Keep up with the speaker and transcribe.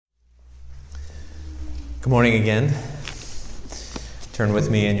Good morning again. Turn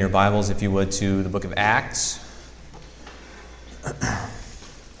with me in your Bibles, if you would, to the book of Acts. Our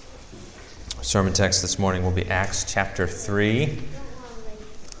sermon text this morning will be Acts chapter 3.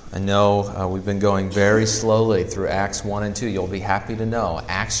 I know we've been going very slowly through Acts 1 and 2. You'll be happy to know.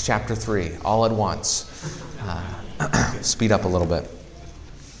 Acts chapter 3, all at once. Speed up a little bit.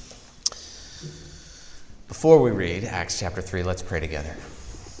 Before we read Acts chapter 3, let's pray together.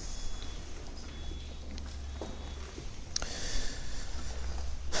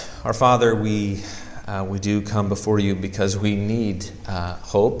 Our Father, we do come before you because we need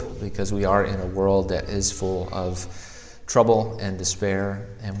hope, because we are in a world that is full of trouble and despair.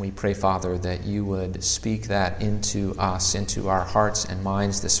 And we pray, Father, that you would speak that into us, into our hearts and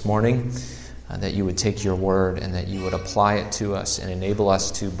minds this morning, that you would take your word and that you would apply it to us and enable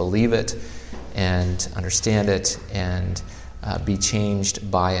us to believe it and understand it and be changed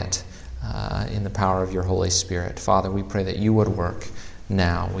by it in the power of your Holy Spirit. Father, we pray that you would work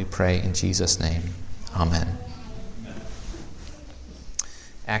now. We pray in Jesus' name. Amen.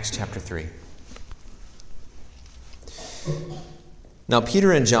 Acts chapter 3. Now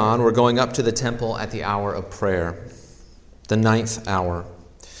Peter and John were going up to the temple at the hour of prayer, the 9th hour.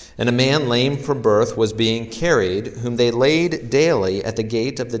 And a man lame from birth was being carried, whom they laid daily at the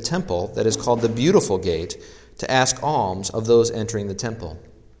gate of the temple that is called the Beautiful Gate, to ask alms of those entering the temple.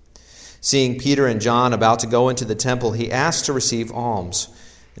 Seeing Peter and John about to go into the temple, he asked to receive alms.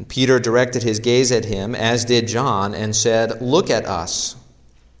 And Peter directed his gaze at him, as did John, and said, "Look at us."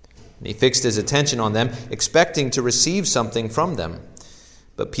 And he fixed his attention on them, expecting to receive something from them.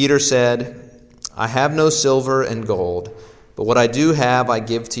 But Peter said, "I have no silver and gold, but what I do have I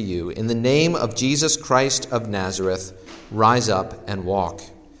give to you. In the name of Jesus Christ of Nazareth, rise up and walk."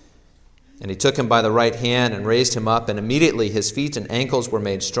 And he took him by the right hand and raised him up, and immediately his feet and ankles were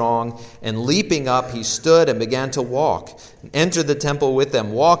made strong. And leaping up, he stood and began to walk, and entered the temple with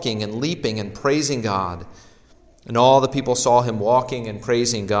them, walking and leaping and praising God. And all the people saw him walking and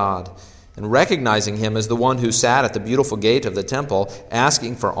praising God, and recognizing him as the one who sat at the beautiful gate of the temple,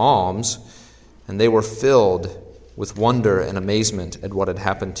 asking for alms. And they were filled with wonder and amazement at what had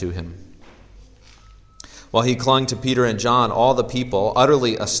happened to him. While he clung to Peter and John, all the people,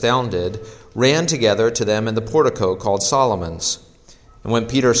 utterly astounded, ran together to them in the portico called Solomon's. And when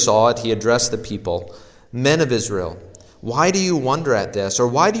Peter saw it, he addressed the people, "Men of Israel, why do you wonder at this, or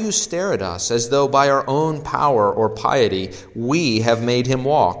why do you stare at us, as though by our own power or piety we have made him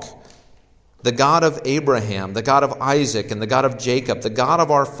walk? The God of Abraham, the God of Isaac, and the God of Jacob, the God of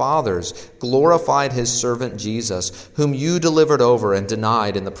our fathers, glorified his servant Jesus, whom you delivered over and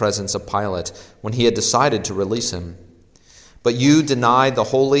denied in the presence of Pilate, when he had decided to release him. But you denied the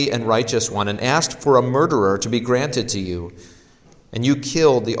holy and righteous one, and asked for a murderer to be granted to you. And you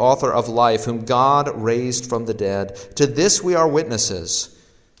killed the author of life, whom God raised from the dead. To this we are witnesses.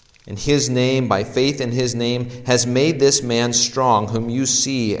 And his name, by faith in his name, has made this man strong, whom you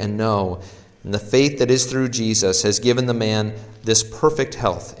see and know. And the faith that is through Jesus has given the man this perfect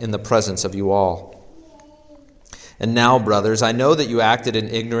health in the presence of you all. And now, brothers, I know that you acted in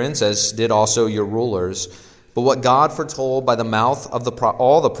ignorance, as did also your rulers. But what God foretold by the mouth of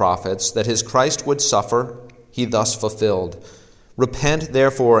all the prophets, that his Christ would suffer, he thus fulfilled. Repent,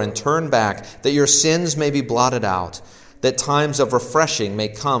 therefore, and turn back, that your sins may be blotted out, that times of refreshing may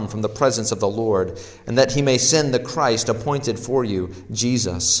come from the presence of the Lord, and that he may send the Christ appointed for you,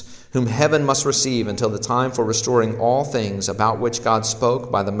 Jesus, whom heaven must receive until the time for restoring all things, about which God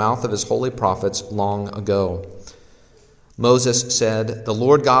spoke by the mouth of his holy prophets long ago. Moses said, "The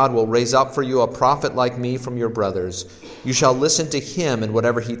Lord God will raise up for you a prophet like me from your brothers. You shall listen to him in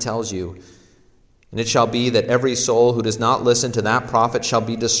whatever he tells you. And it shall be that every soul who does not listen to that prophet shall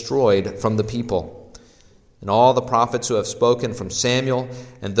be destroyed from the people." And all the prophets who have spoken from Samuel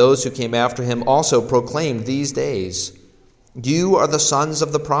and those who came after him also proclaimed these days. You are the sons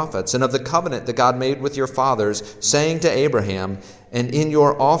of the prophets and of the covenant that God made with your fathers, saying to Abraham, "And in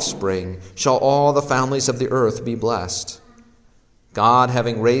your offspring shall all the families of the earth be blessed." God,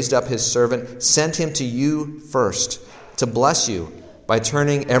 having raised up his servant, sent him to you first, to bless you by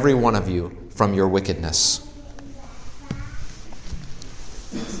turning every one of you from your wickedness.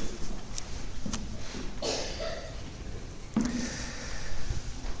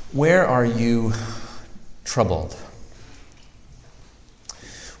 Where are you troubled?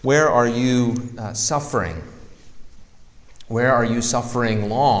 Where are you suffering? Where are you suffering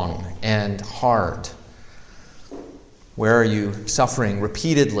long and hard? Where are you suffering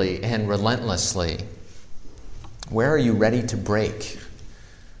repeatedly and relentlessly? Where are you ready to break,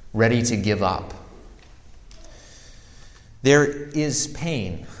 ready to give up? There is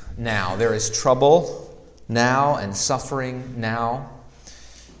pain now. There is trouble. now and suffering now.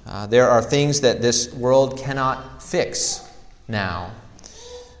 There are things that this world cannot fix now.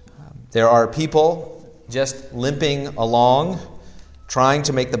 There are people just limping along, trying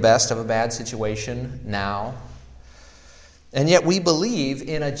to make the best of a bad situation now. And yet we believe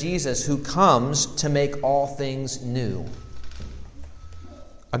in a Jesus who comes to make all things new.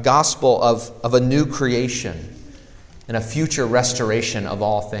 A gospel of a new creation and a future restoration of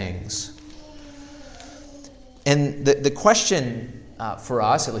all things. And the question for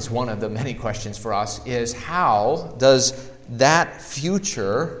us, at least one of the many questions for us, is how does that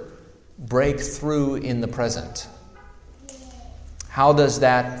future break through in the present? How does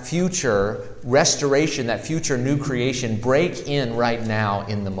that future restoration, that future new creation, break in right now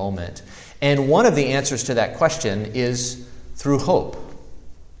in the moment? And one of the answers to that question is through hope.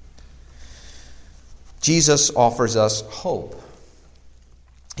 Jesus offers us hope.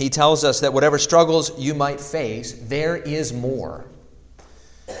 He tells us that whatever struggles you might face, there is more.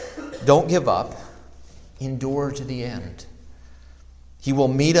 Don't give up. Endure to the end. He will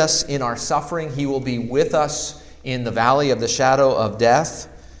meet us in our suffering. He will be with us in the valley of the shadow of death.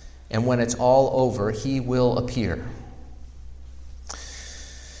 And when it's all over, He will appear.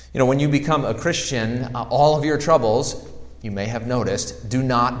 You know, when you become a Christian, all of your troubles, you may have noticed, do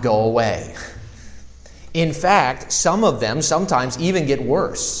not go away. In fact, some of them sometimes even get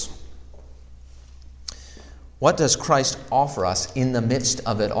worse. What does Christ offer us in the midst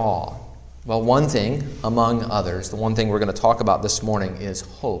of it all? Well, one thing among others, the one thing we're going to talk about this morning is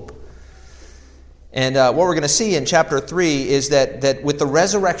hope. And what we're going to see in chapter 3 is that with the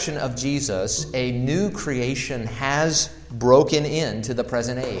resurrection of Jesus, a new creation has broken into the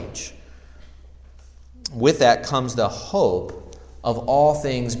present age. With that comes the hope of all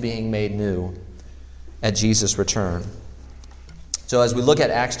things being made new at Jesus' return. So as we look at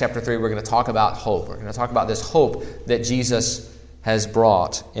Acts chapter 3, we're going to talk about hope. We're going to talk about this hope that Jesus has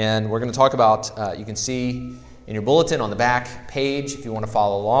brought. And we're going to talk about, you can see in your bulletin on the back page, if you want to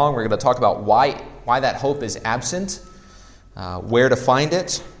follow along, we're going to talk about why that hope is absent, where to find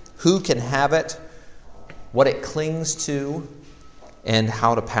it, who can have it, what it clings to, and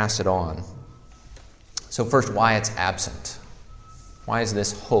how to pass it on. So first, why it's absent. Why is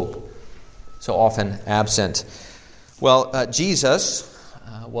this hope so often absent? Well, Jesus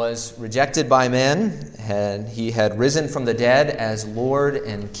was rejected by men, and He had risen from the dead as Lord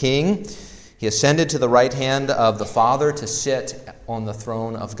and King. He ascended to the right hand of the Father to sit on the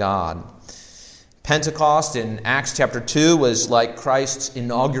throne of God. Pentecost in Acts chapter 2 was like Christ's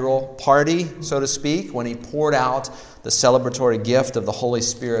inaugural party, so to speak, when He poured out the celebratory gift of the Holy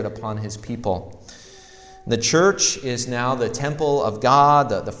Spirit upon His people. The church is now the temple of God,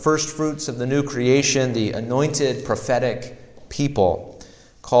 the first fruits of the new creation, the anointed prophetic people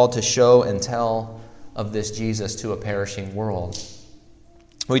called to show and tell of this Jesus to a perishing world.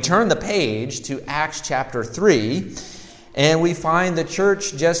 We turn the page to Acts chapter 3, and we find the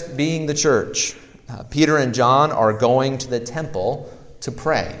church just being the church. Peter and John are going to the temple to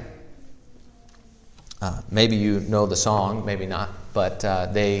pray. Maybe you know the song, maybe not, but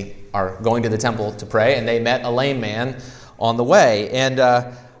they are going to the temple to pray, and they met a lame man on the way. And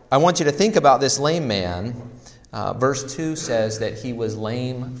I want you to think about this lame man. Verse 2 says that he was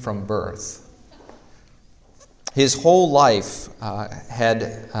lame from birth. His whole life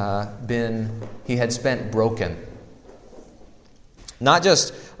he had spent broken. Not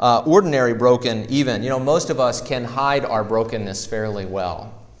just ordinary broken even. You know, most of us can hide our brokenness fairly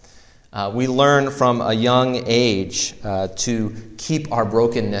well. We learn from a young age to keep our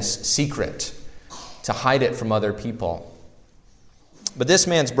brokenness secret, to hide it from other people. But this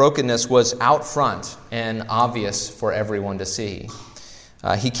man's brokenness was out front and obvious for everyone to see.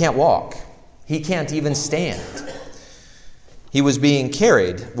 He can't walk. He can't even stand. He was being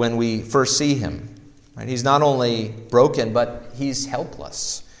carried when we first see him. Right? He's not only broken, but he's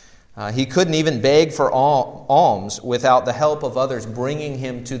helpless. He couldn't even beg for alms without the help of others bringing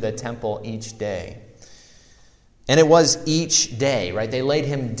him to the temple each day. And it was each day, right? They laid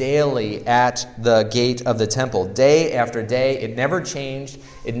him daily at the gate of the temple, day after day. It never changed.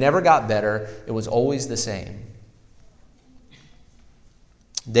 It never got better. It was always the same.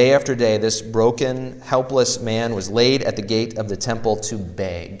 Day after day, this broken, helpless man was laid at the gate of the temple to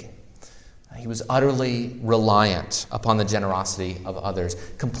beg. He was utterly reliant upon the generosity of others,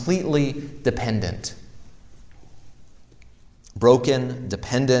 completely dependent. Broken,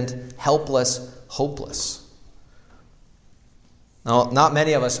 dependent, helpless, hopeless. Now, not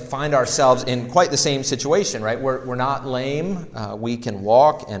many of us find ourselves in quite the same situation, right? We're not lame. We can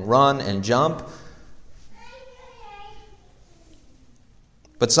walk and run and jump.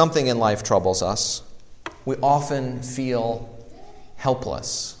 But something in life troubles us. we often feel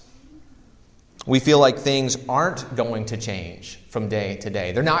helpless. We feel like things aren't going to change from day to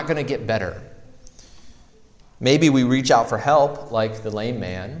day. They're not going to get better. Maybe we reach out for help like the lame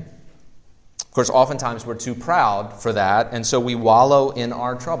man. Of course, oftentimes we're too proud for that, and so we wallow in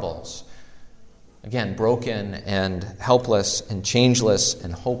our troubles. Again, broken and helpless and changeless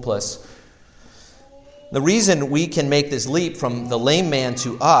and hopeless. The reason we can make this leap from the lame man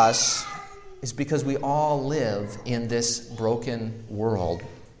to us is because we all live in this broken world.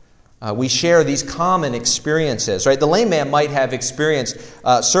 We share these common experiences, right? The lame man might have experienced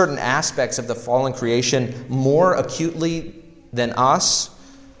certain aspects of the fallen creation more acutely than us,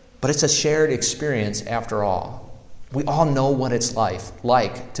 but it's a shared experience after all. We all know what it's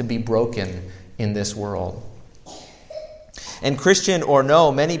like to be broken in this world. And Christian or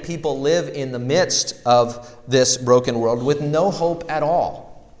no, many people live in the midst of this broken world with no hope at all.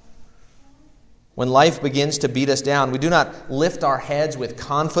 When life begins to beat us down, we do not lift our heads with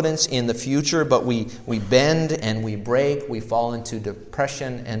confidence in the future, but we bend and we break. We fall into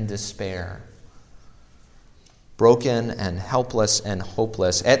depression and despair. Broken and helpless and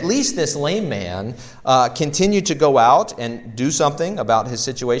hopeless. At least this lame man continued to go out and do something about his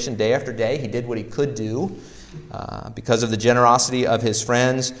situation day after day. He did what he could do. Because of the generosity of his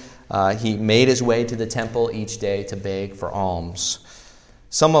friends, he made his way to the temple each day to beg for alms.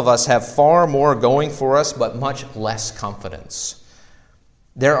 Some of us have far more going for us, but much less confidence.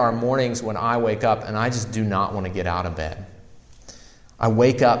 There are mornings when I wake up and I just do not want to get out of bed. I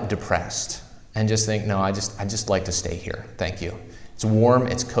wake up depressed and just think, no, I just like to stay here. Thank you. It's warm,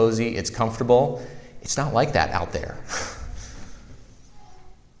 it's cozy, it's comfortable. It's not like that out there.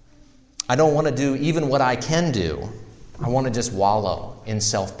 I don't want to do even what I can do. I want to just wallow in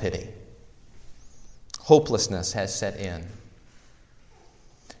self-pity. Hopelessness has set in.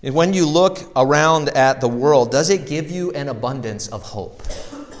 And when you look around at the world, does it give you an abundance of hope?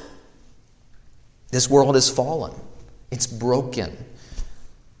 This world is fallen. It's broken.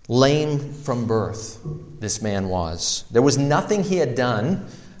 Lame from birth, this man was. There was nothing he had done.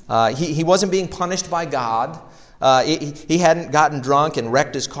 He wasn't being punished by God. He hadn't gotten drunk and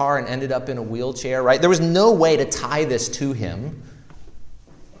wrecked his car and ended up in a wheelchair, right? There was no way to tie this to him.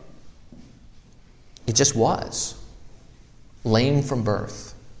 It just was. Lame from birth.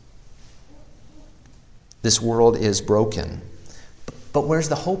 This world is broken. But where's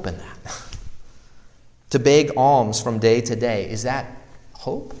the hope in that? To beg alms from day to day, is that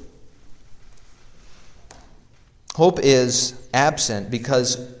hope? Hope is absent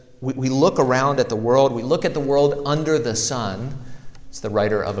because we look around at the world, we look at the world under the sun, as the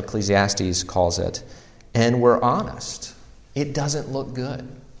writer of Ecclesiastes calls it, and we're honest. It doesn't look good.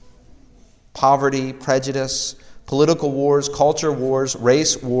 Poverty, prejudice, political wars, culture wars,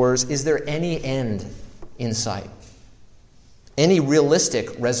 race wars. Is there any end in sight? Any realistic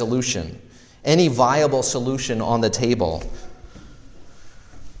resolution? Any viable solution on the table?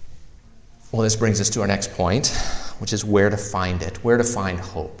 Well, this brings us to our next point, which is where to find it, where to find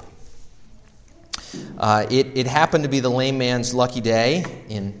hope. It happened to be the lame man's lucky day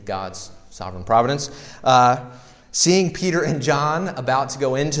in God's sovereign providence. Seeing Peter and John about to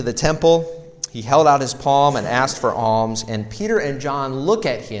go into the temple, he held out his palm and asked for alms, and Peter and John look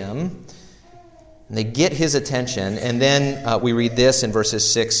at him, and they get his attention, and then we read this in verses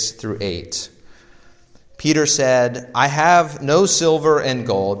 6 through 8. Peter said, "I have no silver and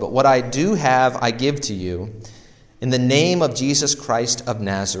gold, but what I do have I give to you. In the name of Jesus Christ of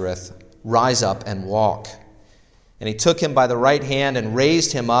Nazareth, rise up and walk." And he took him by the right hand and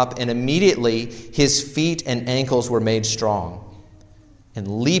raised him up, and immediately his feet and ankles were made strong.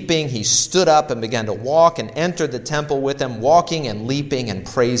 And leaping, he stood up and began to walk and entered the temple with them, walking and leaping and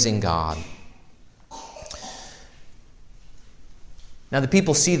praising God. Now the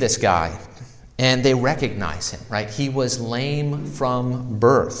people see this guy, and they recognize him, right? He was lame from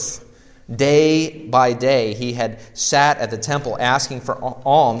birth. Day by day, he had sat at the temple asking for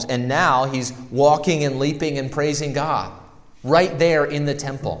alms, and now he's walking and leaping and praising God right there in the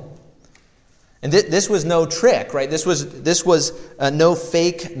temple. And this was no trick, right? This was no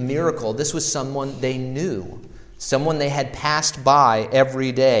fake miracle. This was someone they knew, someone they had passed by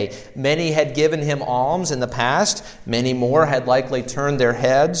every day. Many had given him alms in the past. Many more had likely turned their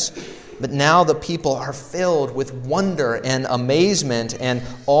heads. But now the people are filled with wonder and amazement and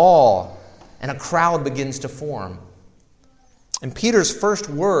awe, and a crowd begins to form. And Peter's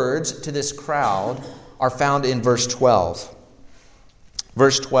first words to this crowd are found in verse 12.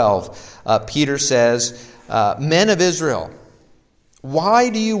 Verse 12, Peter says, "Men of Israel, why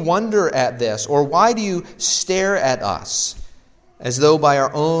do you wonder at this? Or why do you stare at us? as though by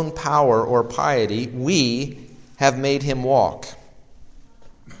our own power or piety we have made him walk.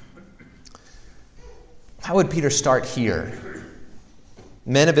 How would Peter start here?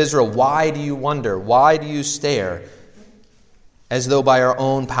 Men of Israel, why do you wonder? Why do you stare? As though by our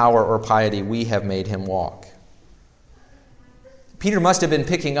own power or piety we have made him walk. Peter must have been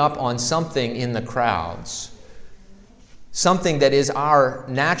picking up on something in the crowds. Something that is our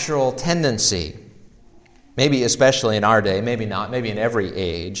natural tendency. Maybe especially in our day, maybe not, maybe in every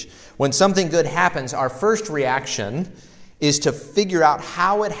age. When something good happens, our first reaction is to figure out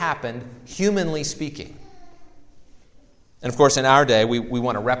how it happened, humanly speaking. And of course, in our day, we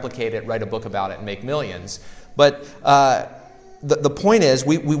want to replicate it, write a book about it, and make millions. But the point is,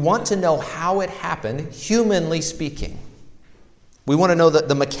 we want to know how it happened, humanly speaking. We want to know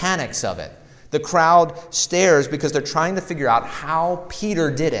the mechanics of it. The crowd stares because they're trying to figure out how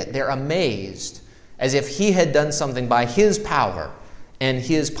Peter did it. They're amazed, as if he had done something by his power and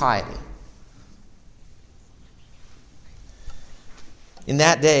his piety. In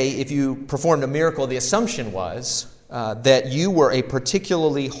that day, if you performed a miracle, the assumption was that you were a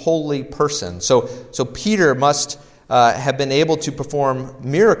particularly holy person. So Peter must have been able to perform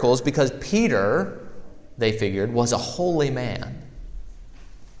miracles because Peter, they figured, was a holy man.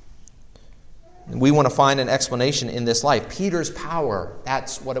 We want to find an explanation in this life. Peter's power,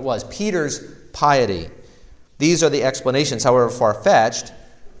 that's what it was. Peter's piety. These are the explanations, however far-fetched,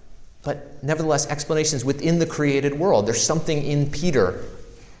 but nevertheless explanations within the created world. There's something in Peter,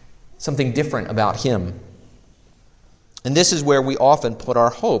 something different about him. And this is where we often put our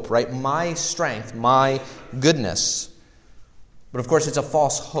hope, right? My strength, my goodness. But of course, it's a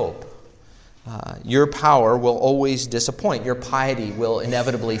false hope. Your power will always disappoint. Your piety will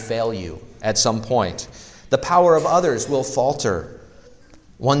inevitably fail you at some point. The power of others will falter.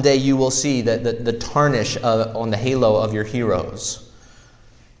 One day you will see the tarnish on the halo of your heroes.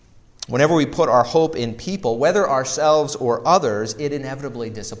 Whenever we put our hope in people, whether ourselves or others, it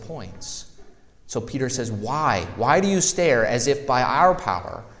inevitably disappoints. So Peter says, why? Why do you stare as if by our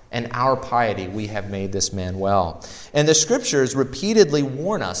power and our piety we have made this man well? And the Scriptures repeatedly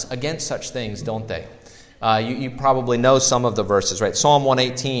warn us against such things, don't they? You probably know some of the verses, right? Psalm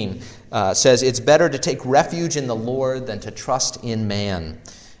 118 says, it's better to take refuge in the Lord than to trust in man.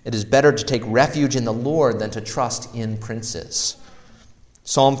 It is better to take refuge in the Lord than to trust in princes.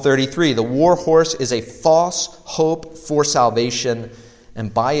 Psalm 33, the war horse is a false hope for salvation,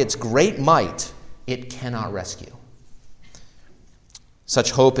 and by its great might it cannot rescue.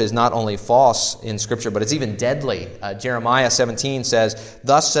 Such hope is not only false in Scripture, but it's even deadly. Jeremiah 17 says,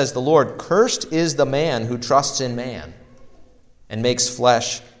 thus says the Lord, cursed is the man who trusts in man and makes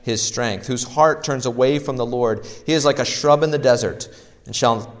flesh his strength, whose heart turns away from the Lord. He is like a shrub in the desert and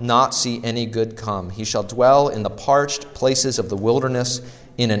shall not see any good come. He shall dwell in the parched places of the wilderness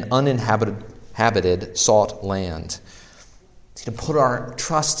in an uninhabited salt land. See, to put our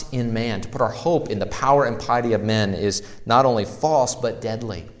trust in man, to put our hope in the power and piety of men is not only false, but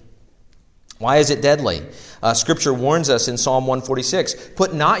deadly. Why is it deadly? Scripture warns us in Psalm 146,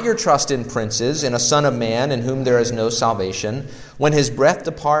 put not your trust in princes, in a son of man in whom there is no salvation. When his breath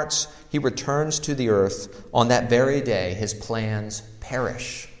departs, he returns to the earth. On that very day, his plans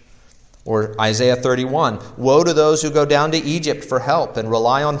perish. Or Isaiah 31, woe to those who go down to Egypt for help and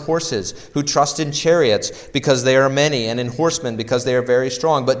rely on horses, who trust in chariots because they are many, and in horsemen because they are very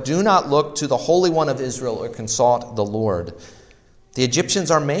strong, but do not look to the Holy One of Israel or consult the Lord. The Egyptians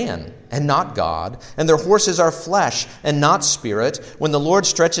are man and not God, and their horses are flesh and not spirit. When the Lord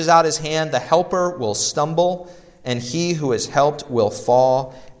stretches out his hand, the helper will stumble, and he who is helped will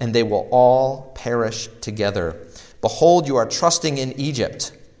fall, and they will all perish together. Behold, you are trusting in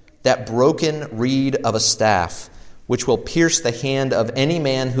Egypt, that broken reed of a staff, which will pierce the hand of any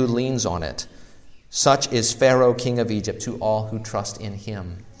man who leans on it. Such is Pharaoh, king of Egypt, to all who trust in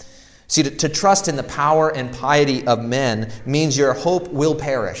him. See, to trust in the power and piety of men means your hope will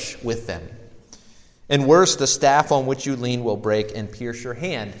perish with them. And worse, the staff on which you lean will break and pierce your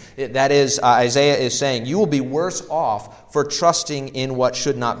hand. That is, Isaiah is saying, you will be worse off for trusting in what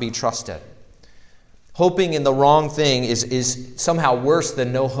should not be trusted. Hoping in the wrong thing is somehow worse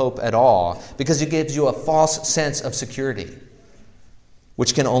than no hope at all, because it gives you a false sense of security,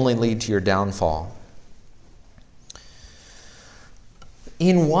 which can only lead to your downfall.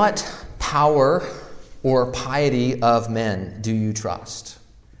 In what power or piety of men do you trust?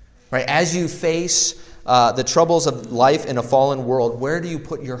 Right? As you face the troubles of life in a fallen world, where do you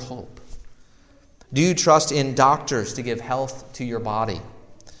put your hope? Do you trust in doctors to give health to your body?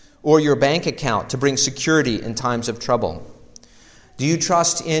 Or your bank account to bring security in times of trouble? Do you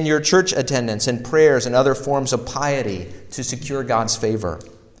trust in your church attendance and prayers and other forms of piety to secure God's favor?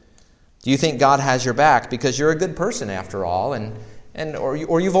 Do you think God has your back because you're a good person after all, or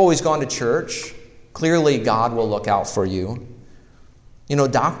you've always gone to church? Clearly God will look out for you. You know,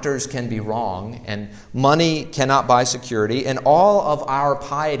 doctors can be wrong, and money cannot buy security, and all of our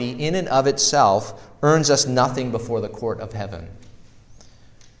piety in and of itself earns us nothing before the court of heaven.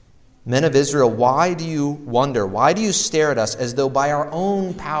 Men of Israel, why do you wonder? Why do you stare at us as though by our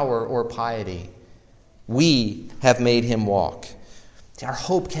own power or piety we have made him walk? See, our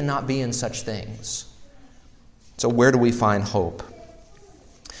hope cannot be in such things. So where do we find hope?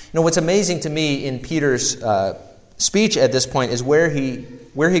 You know, what's amazing to me in Peter's speech at this point is where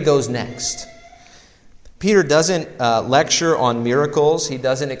he goes next. Peter doesn't lecture on miracles. He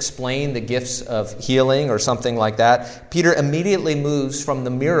doesn't explain the gifts of healing or something like that. Peter immediately moves from the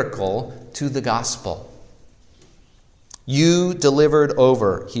miracle to the gospel. You delivered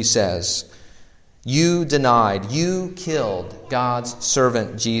over, he says. You denied, you killed God's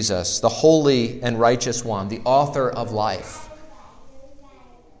servant Jesus, the holy and righteous one, the author of life.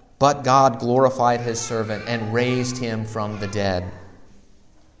 But God glorified his servant and raised him from the dead.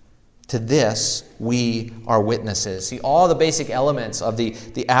 To this, we are witnesses. See, all the basic elements of the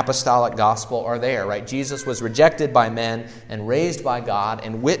apostolic gospel are there, right? Jesus was rejected by men and raised by God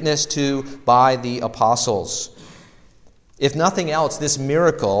and witnessed to by the apostles. If nothing else, this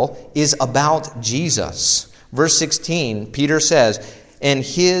miracle is about Jesus. Verse 16, Peter says, "And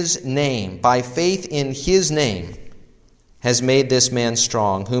his name, by faith in his name, has made this man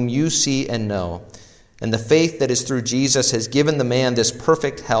strong, whom you see and know. And the faith that is through Jesus has given the man this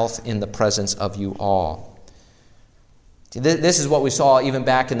perfect health in the presence of you all." This is what we saw even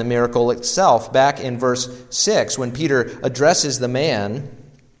back in the miracle itself. Back in verse 6, when Peter addresses the man,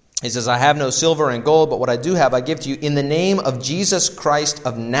 he says, "I have no silver and gold, but what I do have I give to you. In the name of Jesus Christ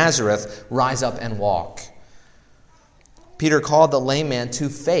of Nazareth, rise up and walk." Peter called the lame man to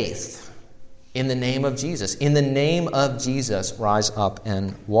faith in the name of Jesus. In the name of Jesus, rise up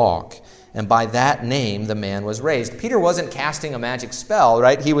and walk. And by that name, the man was raised. Peter wasn't casting a magic spell,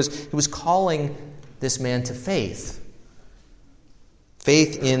 right? He was calling this man to faith.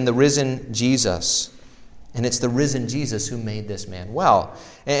 Faith in the risen Jesus. And it's the risen Jesus who made this man well.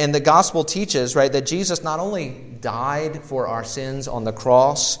 And the gospel teaches, right, that Jesus not only died for our sins on the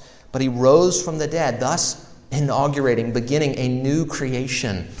cross, but he rose from the dead, thus beginning a new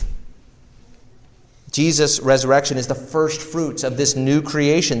creation. Jesus' resurrection is the first fruits of this new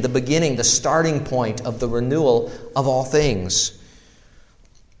creation, the beginning, the starting point of the renewal of all things.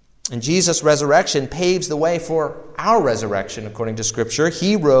 And Jesus' resurrection paves the way for our resurrection, according to Scripture.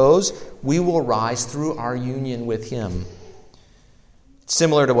 He rose, we will rise through our union with him. It's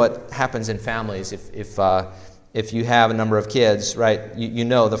similar to what happens in families. If you have a number of kids, right, you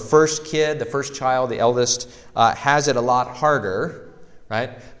know the first kid, the first child, the eldest, has it a lot harder,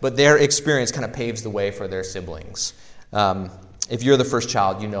 right? But their experience kind of paves the way for their siblings. If you're the first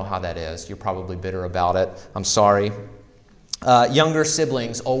child, you know how that is. You're probably bitter about it. I'm sorry. Younger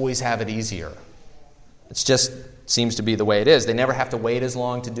siblings always have it easier. It just seems to be the way it is. They never have to wait as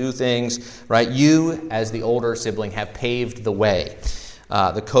long to do things, right? You, as the older sibling, have paved the way.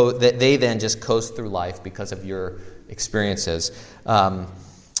 They then just coast through life because of your experiences.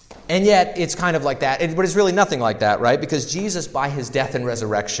 And yet, it's kind of like that. But it's really nothing like that, right? Because Jesus, by his death and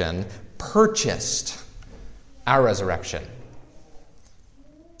resurrection, purchased our resurrection.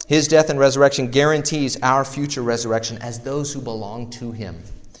 His death and resurrection guarantees our future resurrection as those who belong to him.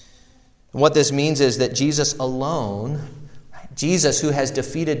 And what this means is that Jesus alone, Jesus who has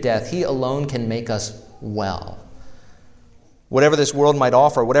defeated death, he alone can make us well. Whatever this world might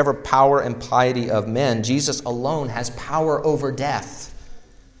offer, whatever power and piety of men, Jesus alone has power over death.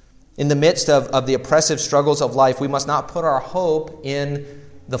 In the midst of the oppressive struggles of life, we must not put our hope in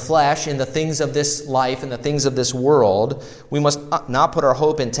the flesh, in the things of this life, in the things of this world. We must not put our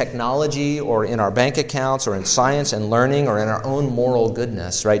hope in technology or in our bank accounts or in science and learning or in our own moral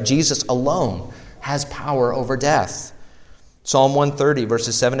goodness, right? Jesus alone has power over death. Psalm 130,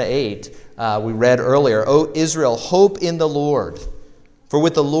 verses 7 to 8, we read earlier, "O Israel, hope in the Lord. For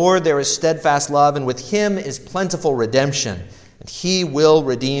with the Lord there is steadfast love, and with him is plentiful redemption. And he will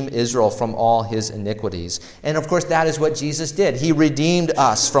redeem Israel from all his iniquities." And of course, that is what Jesus did. He redeemed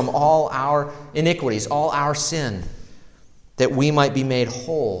us from all our iniquities, all our sin, that we might be made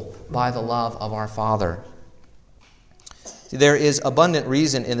whole by the love of our Father. See, there is abundant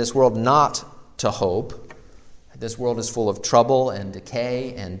reason in this world not to hope. This world is full of trouble and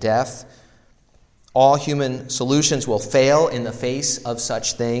decay and death. All human solutions will fail in the face of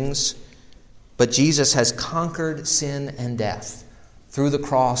such things. But Jesus has conquered sin and death through the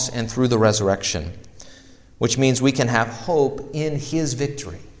cross and through the resurrection, which means we can have hope in his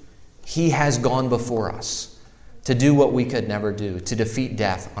victory. He has gone before us to do what we could never do, to defeat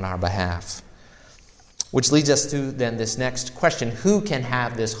death on our behalf. Which leads us to then this next question: who can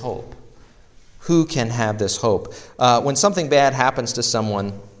have this hope? Who can have this hope? When something bad happens to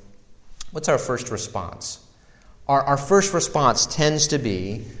someone, what's our first response? Our first response tends to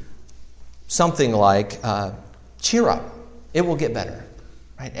be something like, cheer up. It will get better.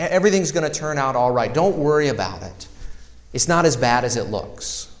 Right? Everything's going to turn out all right. Don't worry about it. It's not as bad as it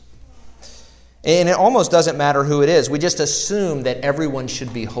looks. And it almost doesn't matter who it is. We just assume that everyone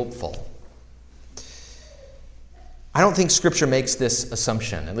should be hopeful. I don't think Scripture makes this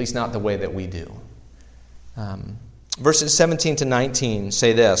assumption, at least not the way that we do. Verses 17 to 19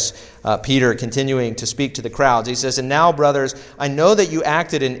 say this. Peter, continuing to speak to the crowds, he says, "And now, brothers, I know that you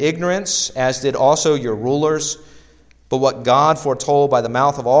acted in ignorance, as did also your rulers. But what God foretold by the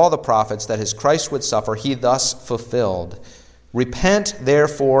mouth of all the prophets that his Christ would suffer, he thus fulfilled. Repent,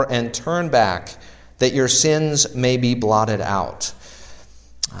 therefore, and turn back, that your sins may be blotted out."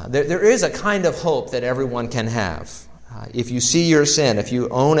 There is a kind of hope that everyone can have. If you see your sin, if you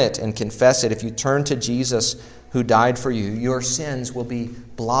own it and confess it, if you turn to Jesus who died for you, your sins will be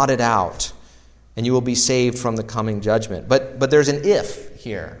blotted out and you will be saved from the coming judgment. But there's an if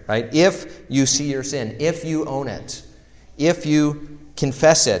here, right? If you see your sin, if you own it, if you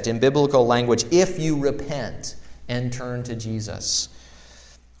confess it in biblical language, if you repent and turn to Jesus.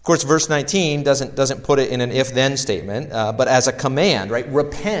 Of course, verse 19 doesn't put it in an if-then statement, but as a command, right?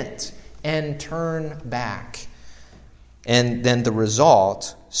 Repent and turn back. And then the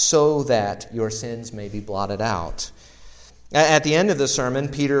result, so that your sins may be blotted out. At the end of the sermon,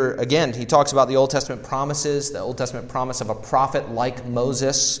 Peter, again, he talks about the Old Testament promises, the Old Testament promise of a prophet like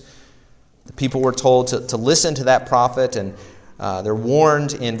Moses. The people were told to listen to that prophet, and they're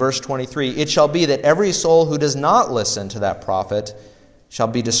warned in verse 23, "It shall be that every soul who does not listen to that prophet shall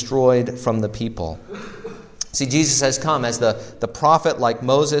be destroyed from the people." See, Jesus has come as the prophet like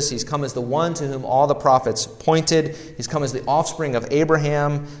Moses. He's come as the one to whom all the prophets pointed. He's come as the offspring of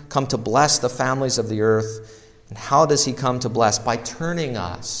Abraham, come to bless the families of the earth. And how does he come to bless? By turning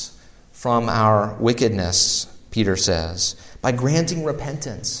us from our wickedness, Peter says, by granting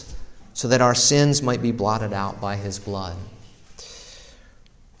repentance so that our sins might be blotted out by his blood.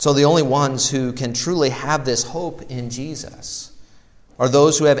 So the only ones who can truly have this hope in Jesus are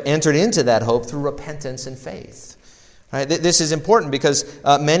those who have entered into that hope through repentance and faith. Right? This is important because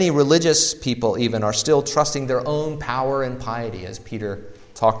many religious people even are still trusting their own power and piety, as Peter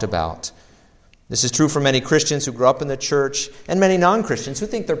talked about. This is true for many Christians who grew up in the church and many non-Christians who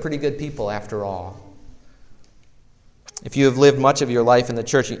think they're pretty good people after all. If you have lived much of your life in the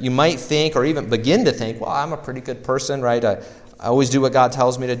church, you might think or even begin to think, well, I'm a pretty good person, right? I always do what God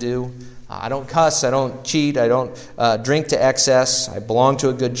tells me to do. I don't cuss, I don't cheat, I don't drink to excess, I belong to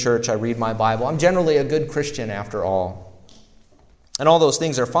a good church, I read my Bible. I'm generally a good Christian after all. And all those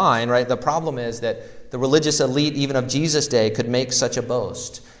things are fine, right? The problem is that the religious elite, even of Jesus' day, could make such a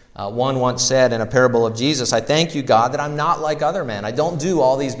boast. One once said in a parable of Jesus, "I thank you, God, that I'm not like other men. I don't do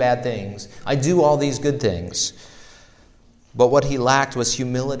all these bad things. I do all these good things." But what he lacked was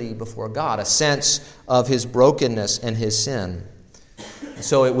humility before God, a sense of his brokenness and his sin.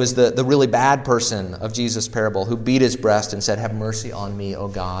 So it was the really bad person of Jesus' parable who beat his breast and said, "Have mercy on me, O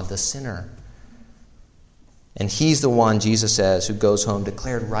God, the sinner." And he's the one, Jesus says, who goes home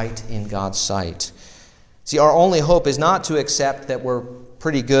declared right in God's sight. See, our only hope is not to accept that we're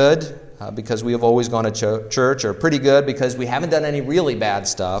pretty good because we have always gone to church, or pretty good because we haven't done any really bad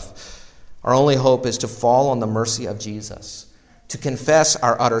stuff. Our only hope is to fall on the mercy of Jesus, to confess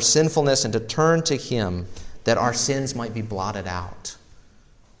our utter sinfulness and to turn to him that our sins might be blotted out.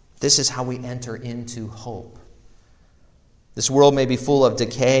 This is how we enter into hope. This world may be full of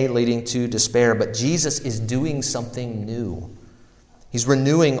decay leading to despair, but Jesus is doing something new. He's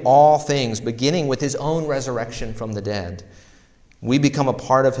renewing all things, beginning with his own resurrection from the dead. We become a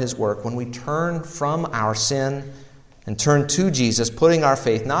part of his work when we turn from our sin and turn to Jesus, putting our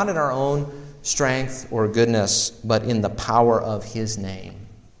faith not in our own strength or goodness, but in the power of his name.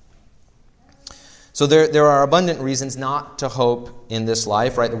 So there are abundant reasons not to hope in this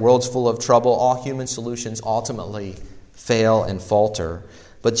life, right? The world's full of trouble. All human solutions ultimately fail and falter.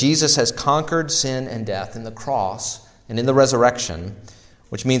 But Jesus has conquered sin and death in the cross and in the resurrection,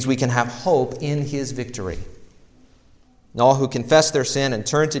 which means we can have hope in his victory. And all who confess their sin and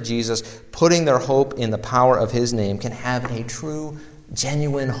turn to Jesus, putting their hope in the power of his name, can have a true,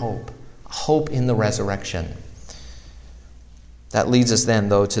 genuine hope, a hope in the resurrection. That leads us then,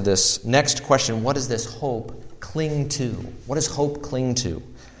 though, to this next question: what does this hope cling to? What does hope cling to?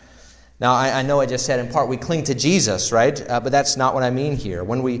 Now, I know I just said in part we cling to Jesus, right? But that's not what I mean here.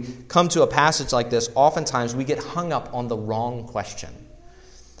 When we come to a passage like this, oftentimes we get hung up on the wrong question.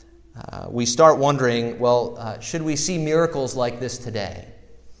 We start wondering, well, should we see miracles like this today?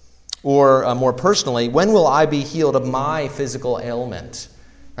 Or more personally, when will I be healed of my physical ailment?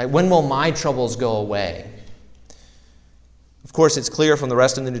 Right? When will my troubles go away? Of course, it's clear from the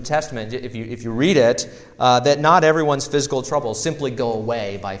rest of the New Testament, if you read it, that not everyone's physical troubles simply go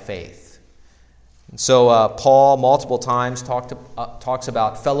away by faith. And so Paul multiple times talks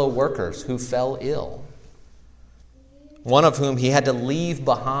about fellow workers who fell ill, one of whom he had to leave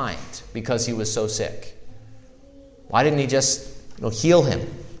behind because he was so sick. Why didn't he just heal him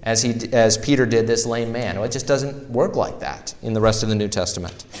as Peter did this lame man? Well, it just doesn't work like that in the rest of the New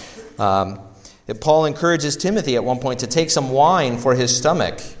Testament. Paul encourages Timothy at one point to take some wine for his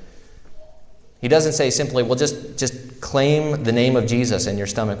stomach. He doesn't say simply, well, just claim the name of Jesus and your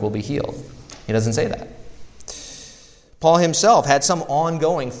stomach will be healed. He doesn't say that. Paul himself had some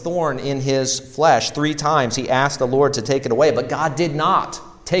ongoing thorn in his flesh. 3 times he asked the Lord to take it away, but God did not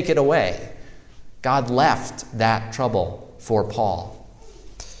take it away. God left that trouble for Paul.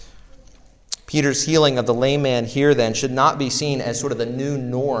 Peter's healing of the lame man here then should not be seen as sort of the new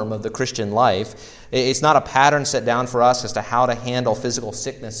norm of the Christian life. It's not a pattern set down for us as to how to handle physical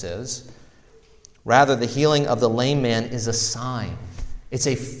sicknesses. Rather, the healing of the lame man is a sign. It's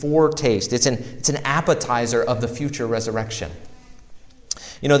a foretaste. It's an appetizer of the future resurrection.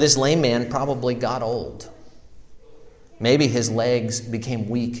 This lame man probably got old. Maybe his legs became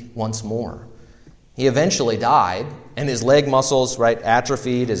weak once more. He eventually died, and his leg muscles,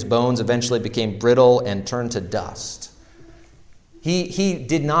 atrophied. His bones eventually became brittle and turned to dust. He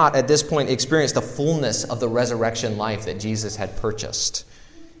did not, at this point, experience the fullness of the resurrection life that Jesus had purchased.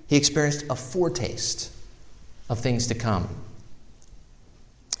 He experienced a foretaste of things to come.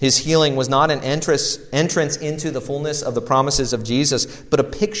 His healing was not an entrance into the fullness of the promises of Jesus, but a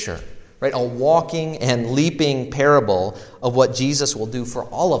picture, a walking and leaping parable of what Jesus will do for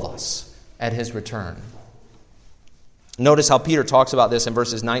all of us at his return. Notice how Peter talks about this in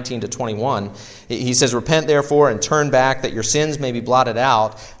verses 19 to 21. He says, "Repent therefore and turn back, that your sins may be blotted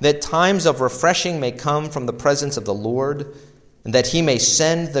out, that times of refreshing may come from the presence of the Lord, and that he may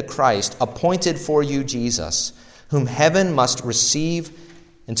send the Christ, appointed for you Jesus, whom heaven must receive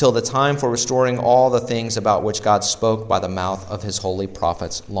until the time for restoring all the things about which God spoke by the mouth of his holy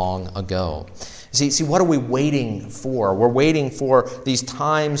prophets long ago." See, what are we waiting for? We're waiting for these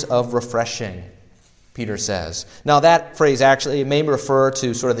times of refreshing, Peter says. Now, that phrase actually may refer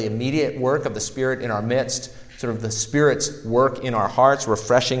to sort of the immediate work of the Spirit in our midst, sort of the Spirit's work in our hearts,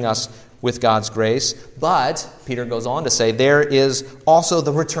 refreshing us with God's grace. But, Peter goes on to say, there is also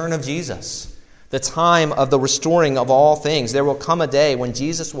the return of Jesus. The time of the restoring of all things. There will come a day when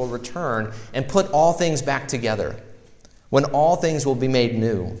Jesus will return and put all things back together. When all things will be made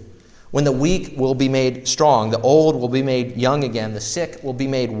new. When the weak will be made strong. The old will be made young again. The sick will be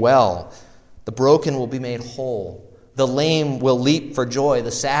made well. The broken will be made whole. The lame will leap for joy.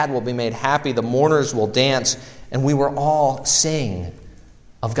 The sad will be made happy. The mourners will dance. And we will all sing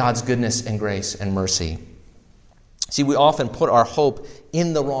of God's goodness and grace and mercy. See, we often put our hope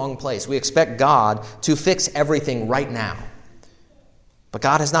in the wrong place. We expect God to fix everything right now. But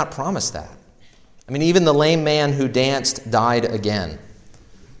God has not promised that. Even the lame man who danced died again.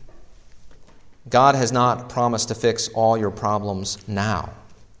 God has not promised to fix all your problems now.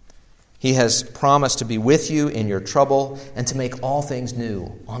 He has promised to be with you in your trouble and to make all things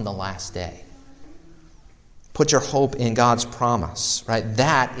new on the last day. Put your hope in God's promise,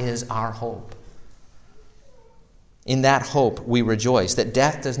 That is our hope. In that hope, we rejoice that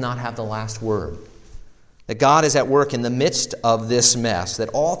death does not have the last word, that God is at work in the midst of this mess, that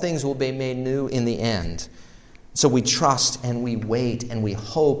all things will be made new in the end. So we trust and we wait and we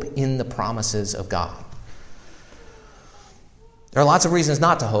hope in the promises of God. There are lots of reasons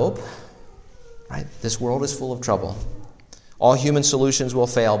not to hope, This world is full of trouble. All human solutions will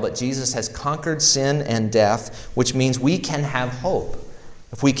fail, but Jesus has conquered sin and death, which means we can have hope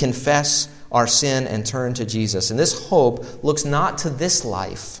if we confess our sin and turn to Jesus. And this hope looks not to this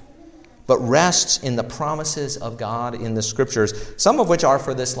life, but rests in the promises of God in the Scriptures, some of which are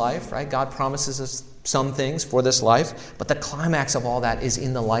for this life, God promises us some things for this life, but the climax of all that is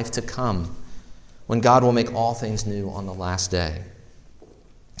in the life to come, when God will make all things new on the last day.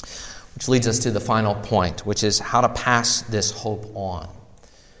 Which leads us to the final point, which is how to pass this hope on.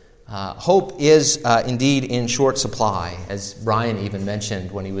 Hope is indeed in short supply, as Brian even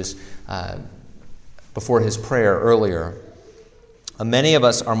mentioned when he was before his prayer earlier. Many of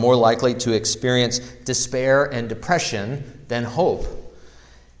us are more likely to experience despair and depression than hope.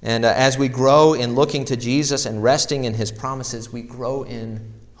 And as we grow in looking to Jesus and resting in his promises, we grow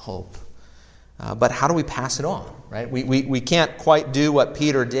in hope. But how do we pass it on, right? We can't quite do what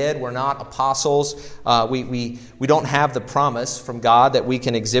Peter did. We're not apostles. We don't have the promise from God that we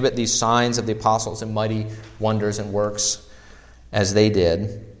can exhibit these signs of the apostles and mighty wonders and works as they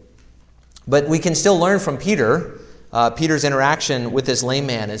did. But we can still learn from Peter. Peter's interaction with this lame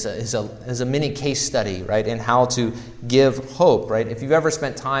man is a mini case study, right, in how to give hope, right? If you've ever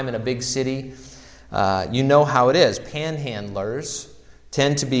spent time in a big city, you know how it is. Panhandlers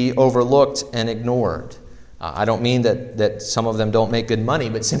tend to be overlooked and ignored. I don't mean that some of them don't make good money,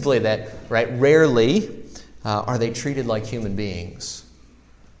 but simply that, right, rarely are they treated like human beings.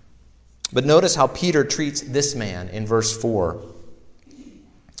 But notice how Peter treats this man in verse 4.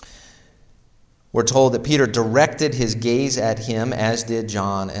 We're told that Peter directed his gaze at him, as did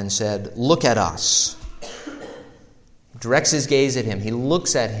John, and said, "Look at us." Directs his gaze at him. He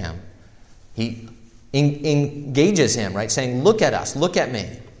looks at him. He engages him, right, saying, "Look at us, look at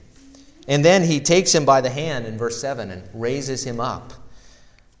me." And then he takes him by the hand in verse 7 and raises him up.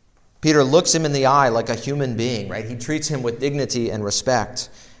 Peter looks him in the eye like a human being, right? He treats him with dignity and respect.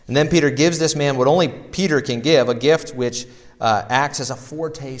 And then Peter gives this man what only Peter can give, a gift which acts as a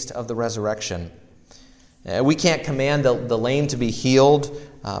foretaste of the resurrection. We can't command the lame to be healed,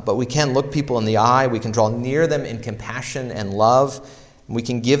 but we can look people in the eye. We can draw near them in compassion and love. We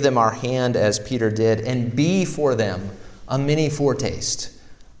can give them our hand as Peter did and be for them a mini foretaste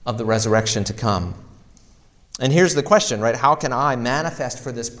of the resurrection to come. And here's the question, right? How can I manifest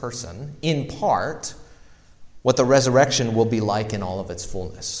for this person, in part, what the resurrection will be like in all of its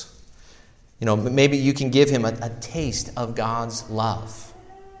fullness? You know, maybe you can give him a taste of God's love.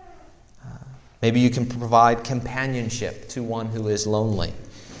 Maybe you can provide companionship to one who is lonely.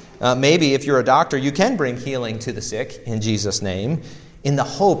 Maybe if you're a doctor, you can bring healing to the sick in Jesus' name in the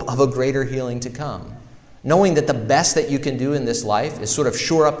hope of a greater healing to come. Knowing that the best that you can do in this life is sort of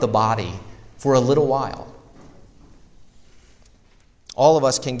shore up the body for a little while. All of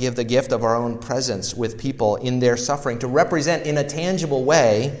us can give the gift of our own presence with people in their suffering to represent in a tangible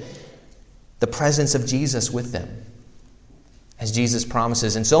way the presence of Jesus with them. As Jesus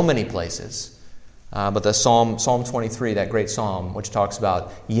promises in so many places. But the Psalm 23, that great psalm, which talks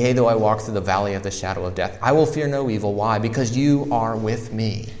about, "Yea, though I walk through the valley of the shadow of death, I will fear no evil." Why? Because you are with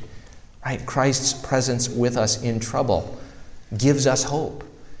me. Right? Christ's presence with us in trouble gives us hope.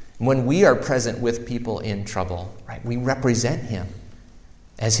 When we are present with people in trouble, right, we represent him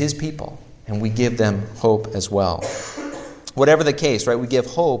as his people, and we give them hope as well. Whatever the case, right, we give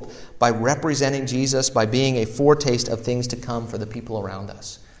hope by representing Jesus, by being a foretaste of things to come for the people around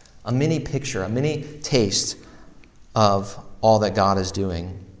us. A mini picture, a mini taste of all that God is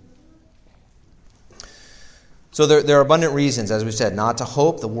doing. So there are abundant reasons, as we said, not to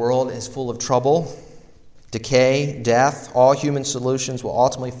hope. The world is full of trouble, decay, death. All human solutions will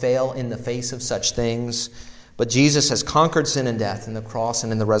ultimately fail in the face of such things. But Jesus has conquered sin and death in the cross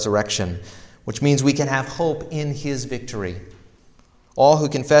and in the resurrection, which means we can have hope in his victory. All who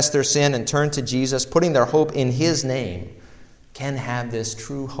confess their sin and turn to Jesus, putting their hope in his name, can have this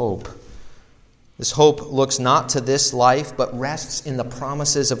true hope. This hope looks not to this life, but rests in the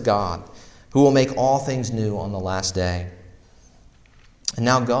promises of God, who will make all things new on the last day. And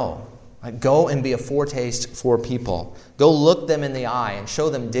now go. Right? Go and be a foretaste for people. Go look them in the eye and show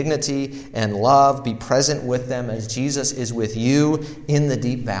them dignity and love. Be present with them as Jesus is with you in the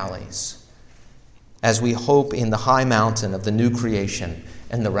deep valleys, as we hope in the high mountain of the new creation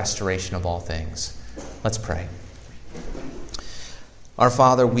and the restoration of all things. Let's pray. Our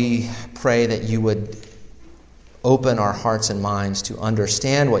Father, we pray that you would open our hearts and minds to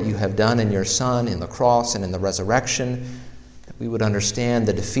understand what you have done in your Son, in the cross and in the resurrection, that we would understand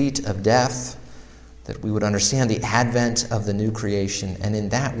the defeat of death, that we would understand the advent of the new creation, and in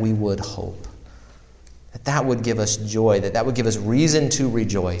that we would hope. That would give us joy, that would give us reason to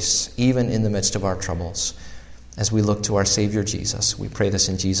rejoice, even in the midst of our troubles, as we look to our Savior Jesus. We pray this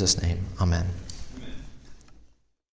in Jesus' name. Amen.